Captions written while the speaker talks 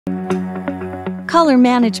Color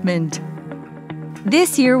management.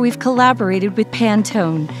 This year we've collaborated with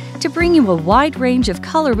Pantone to bring you a wide range of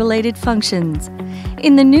color-related functions.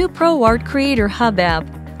 In the new ProArt Creator Hub app,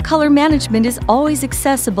 color management is always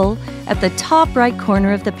accessible at the top right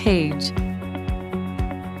corner of the page.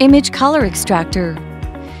 Image Color Extractor.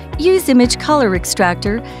 Use Image Color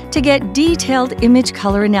Extractor to get detailed image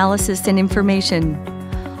color analysis and information.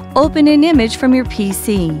 Open an image from your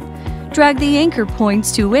PC. Drag the anchor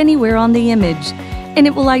points to anywhere on the image, and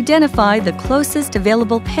it will identify the closest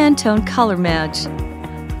available Pantone color match.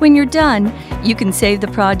 When you're done, you can save the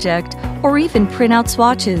project or even print out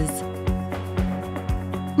swatches.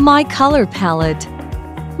 My Color Palette.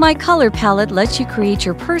 My Color Palette lets you create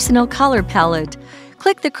your personal color palette.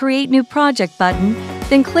 Click the Create New Project button,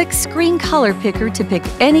 then click Screen Color Picker to pick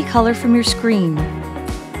any color from your screen.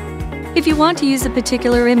 If you want to use a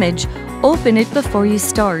particular image, open it before you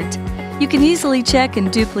start. You can easily check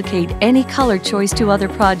and duplicate any color choice to other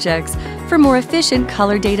projects for more efficient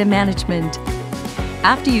color data management.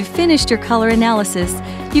 After you've finished your color analysis,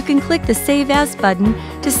 you can click the Save As button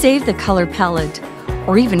to save the color palette,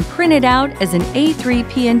 or even print it out as an A3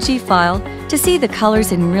 PNG file to see the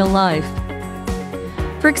colors in real life.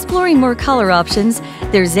 For exploring more color options,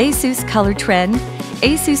 there's ASUS Color Trend,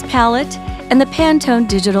 ASUS Palette, and the Pantone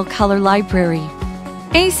Digital Color Library.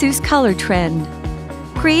 ASUS Color Trend.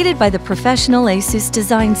 Created by the professional ASUS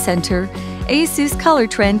Design Center, ASUS Color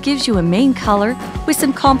Trend gives you a main color with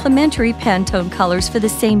some complementary Pantone colors for the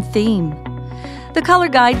same theme. The color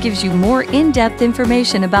guide gives you more in-depth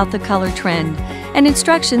information about the color trend and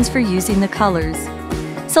instructions for using the colors.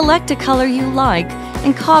 Select a color you like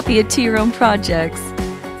and copy it to your own projects.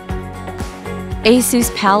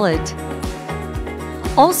 ASUS Palette.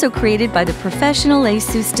 Also created by the professional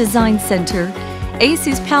ASUS Design Center,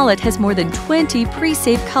 ASUS Palette has more than 20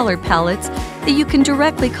 pre-saved color palettes that you can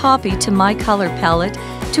directly copy to My Color Palette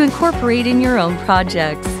to incorporate in your own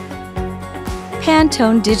projects.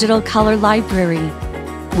 Pantone Digital Color Library.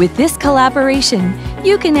 With this collaboration,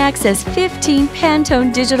 you can access 15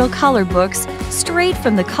 Pantone digital color books straight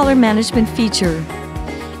from the color management feature.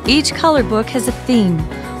 Each color book has a theme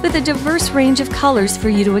with a diverse range of colors for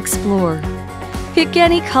you to explore. Pick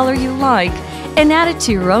any color you like and add it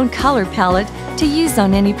to your own color palette to use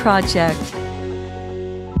on any project.